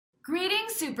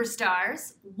Greetings,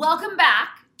 superstars. Welcome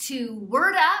back to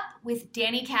Word Up with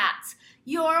Danny Katz,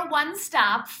 your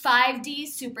one-stop 5D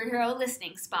superhero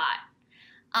listening spot.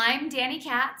 I'm Danny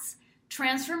Katz,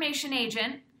 transformation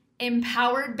agent,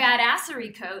 empowered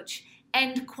badassery coach,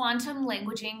 and quantum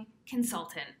languaging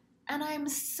consultant. And I'm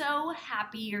so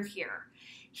happy you're here.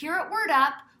 Here at Word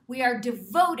Up, we are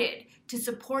devoted to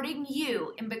supporting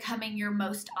you in becoming your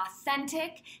most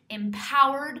authentic,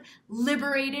 empowered,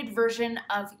 liberated version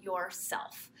of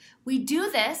yourself. We do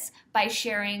this by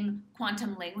sharing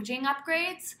quantum languaging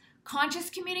upgrades, conscious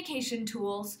communication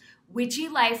tools, witchy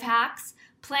life hacks,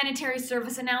 planetary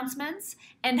service announcements,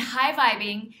 and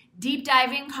high-vibing,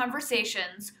 deep-diving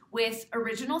conversations with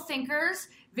original thinkers,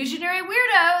 visionary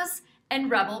weirdos, and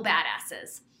rebel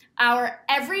badasses. Our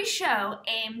every show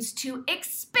aims to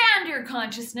expand your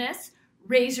consciousness,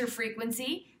 raise your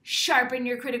frequency, sharpen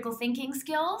your critical thinking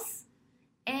skills,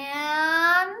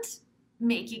 and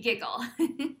make you giggle.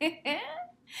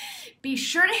 Be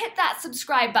sure to hit that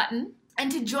subscribe button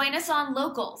and to join us on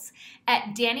Locals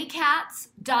at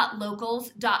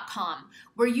dannykatz.locals.com,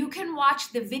 where you can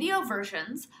watch the video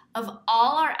versions of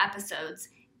all our episodes,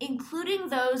 including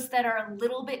those that are a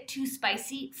little bit too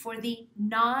spicy for the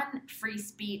non-free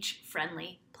speech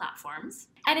friendly platforms.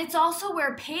 And it's also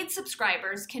where paid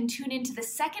subscribers can tune into the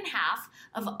second half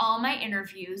of all my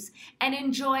interviews and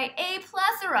enjoy a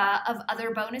plethora of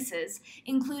other bonuses,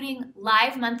 including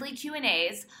live monthly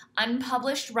Q&As,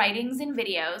 unpublished writings and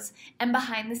videos, and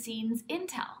behind-the-scenes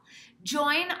intel.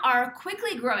 Join our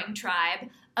quickly growing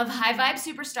tribe of high-vibe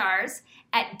superstars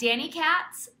at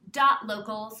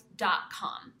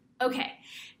dannykatz.locals.com. Okay,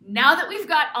 now that we've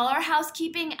got all our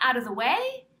housekeeping out of the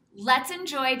way, let's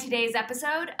enjoy today's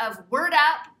episode of Word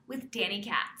Up with Danny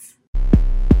Katz.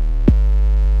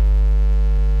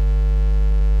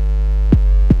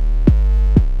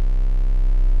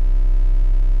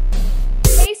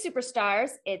 Hey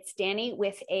superstars, it's Danny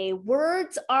with a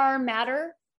Words Are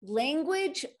Matter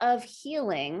Language of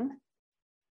Healing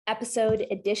episode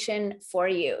edition for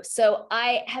you. So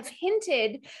I have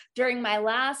hinted during my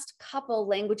last couple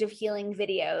language of healing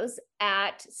videos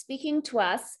at speaking to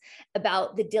us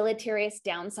about the deleterious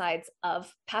downsides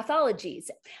of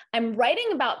pathologies. I'm writing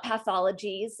about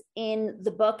pathologies in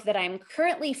the book that I'm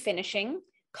currently finishing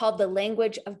called The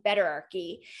Language of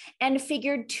Betterarchy, and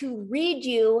figured to read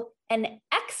you an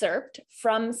excerpt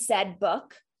from said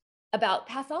book about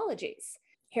pathologies.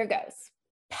 Here goes.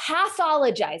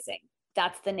 Pathologizing.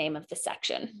 That's the name of the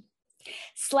section.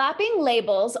 Slapping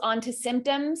labels onto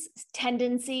symptoms,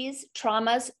 tendencies,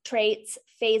 traumas, traits,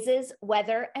 phases,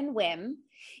 weather, and whim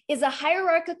is a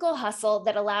hierarchical hustle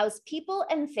that allows people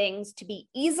and things to be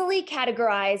easily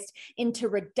categorized into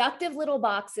reductive little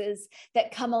boxes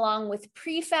that come along with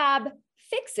prefab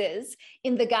fixes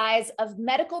in the guise of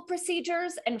medical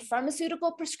procedures and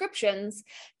pharmaceutical prescriptions,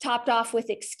 topped off with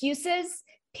excuses,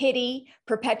 pity,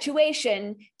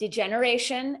 perpetuation,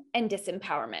 degeneration, and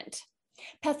disempowerment.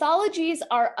 Pathologies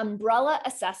are umbrella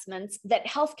assessments that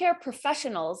healthcare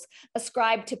professionals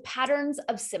ascribe to patterns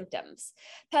of symptoms.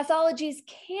 Pathologies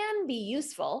can be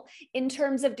useful in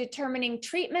terms of determining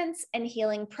treatments and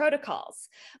healing protocols,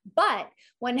 but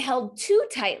when held too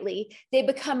tightly, they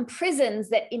become prisons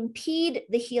that impede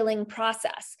the healing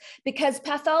process because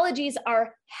pathologies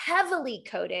are heavily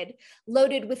coded,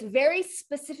 loaded with very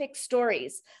specific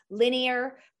stories,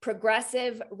 linear,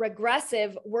 progressive,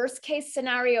 regressive, worst case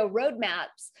scenario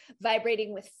roadmaps,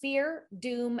 vibrating with fear,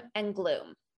 doom, and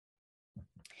gloom.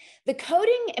 The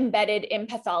coding embedded in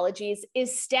pathologies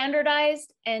is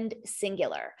standardized and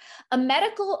singular. A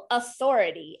medical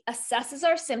authority assesses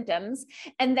our symptoms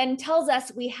and then tells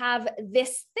us we have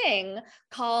this thing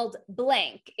called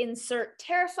blank. Insert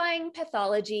terrifying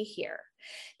pathology here.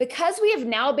 Because we have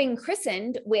now been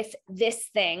christened with this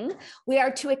thing, we are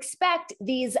to expect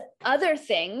these other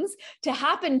things to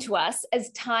happen to us as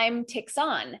time ticks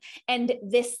on. And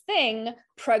this thing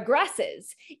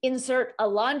progresses. Insert a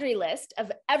laundry list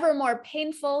of ever more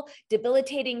painful,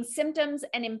 debilitating symptoms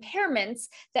and impairments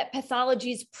that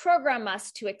pathologies program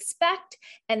us to expect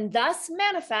and thus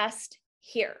manifest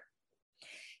here.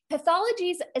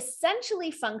 Pathologies essentially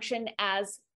function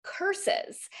as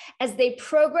curses as they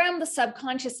program the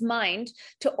subconscious mind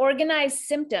to organize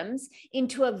symptoms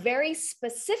into a very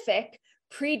specific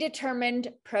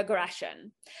predetermined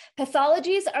progression.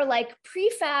 Pathologies are like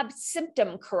prefab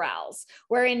symptom corrals,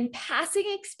 wherein passing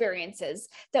experiences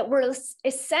that were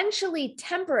essentially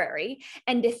temporary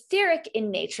and etheric in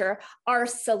nature are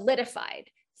solidified,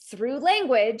 through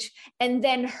language and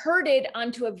then herded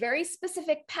onto a very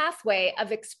specific pathway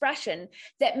of expression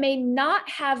that may not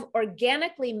have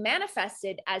organically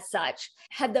manifested as such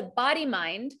had the body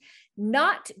mind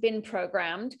not been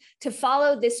programmed to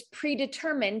follow this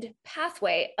predetermined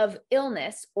pathway of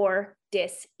illness or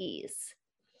dis-ease.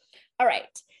 All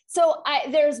right. So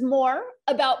there's more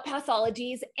about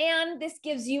pathologies, and this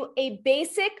gives you a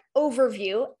basic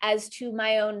overview as to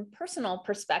my own personal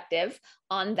perspective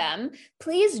on them.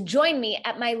 Please join me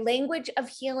at my Language of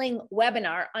Healing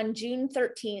webinar on June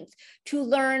 13th to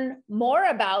learn more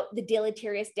about the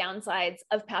deleterious downsides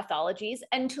of pathologies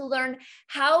and to learn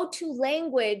how to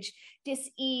language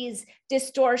dis-ease,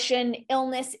 distortion,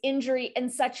 illness, injury in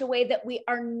such a way that we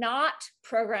are not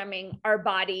programming our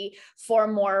body for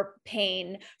more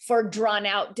pain, for drawn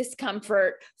out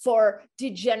discomfort, for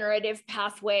degenerative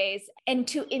pathways, and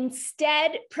to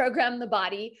instead program the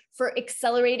body for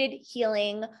accelerated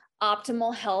healing,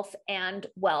 optimal health, and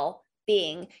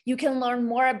well-being. You can learn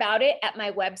more about it at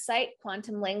my website,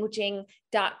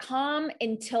 quantumlanguaging.com.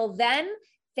 Until then,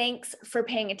 thanks for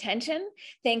paying attention.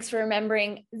 Thanks for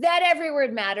remembering that every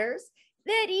word matters,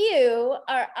 that you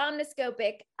are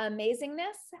omniscopic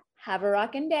amazingness. Have a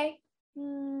rockin' day.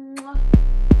 Mwah.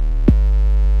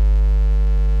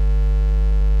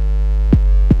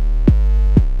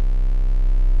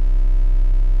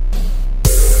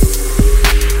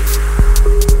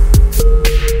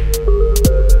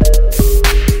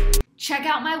 Check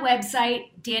out my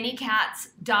website,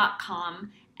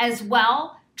 dannycats.com. As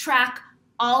well, track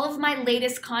all of my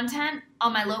latest content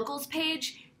on my locals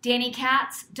page,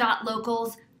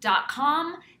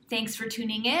 dannycats.locals.com. Thanks for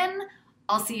tuning in.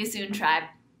 I'll see you soon, tribe.